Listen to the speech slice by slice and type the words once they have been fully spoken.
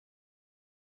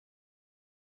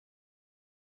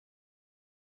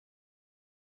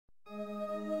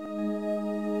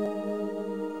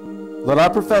Let our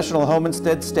professional home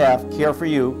instead staff care for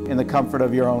you in the comfort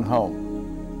of your own home.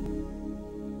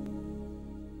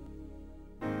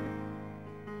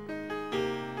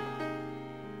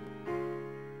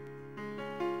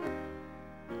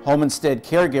 Home Instead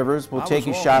caregivers will take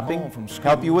you shopping,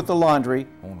 help you with the laundry,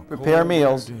 prepare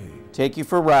meals, take you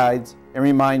for rides, and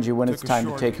remind you when it's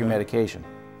time to take your medication.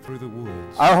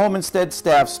 Our Home Instead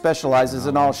staff specializes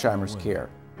in Alzheimer's care.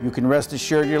 You can rest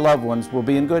assured your loved ones will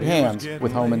be in good hands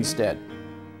with Home Instead.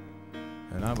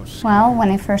 Well, when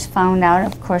I first found out,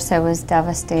 of course, I was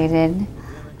devastated.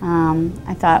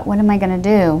 I thought, what am I going to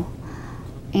do?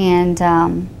 And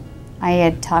I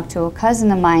had talked to a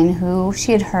cousin of mine who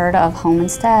she had heard of Home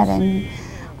Instead,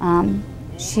 and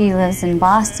she lives in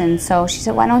Boston, so she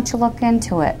said, why don't you look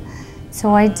into it?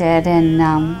 So I did, and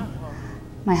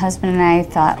my husband and I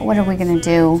thought, what are we going to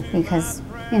do? Because,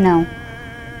 you know,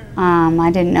 I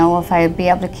didn't know if I would be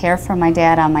able to care for my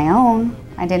dad on my own.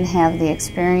 I didn't have the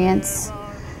experience.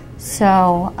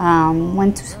 So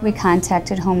once we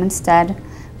contacted Home Instead,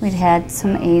 we'd had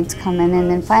some aides come in, and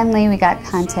then finally we got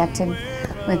contacted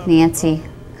with Nancy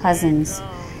Cousins,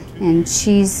 and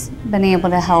she's been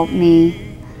able to help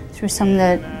me through some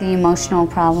of the emotional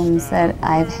problems that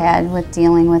I've had with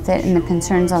dealing with it and the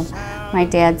concerns of my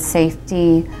dad's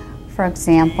safety. For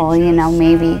example, you know,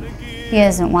 maybe he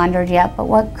hasn't wandered yet, but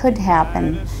what could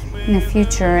happen in the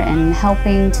future, and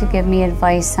helping to give me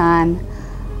advice on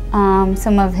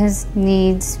some of his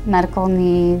needs, medical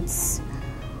needs.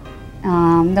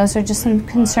 Those are just some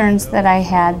concerns that I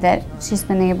had that she's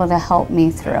been able to help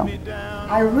me through.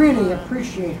 I really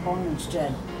appreciate Home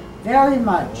Instead very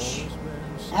much,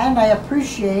 and I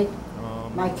appreciate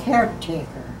my caretaker.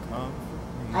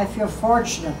 I feel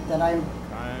fortunate that I'm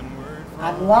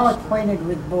well acquainted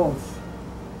with both.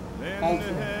 Thank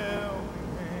you.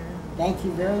 Thank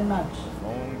you very much.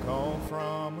 Phone call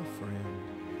from a friend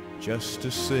just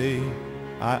to say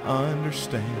I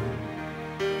understand.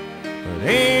 But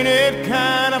ain't it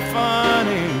kind of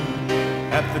funny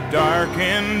at the dark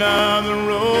end of the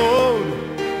road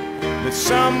that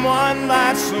someone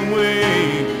lights the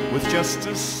way with just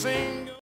a single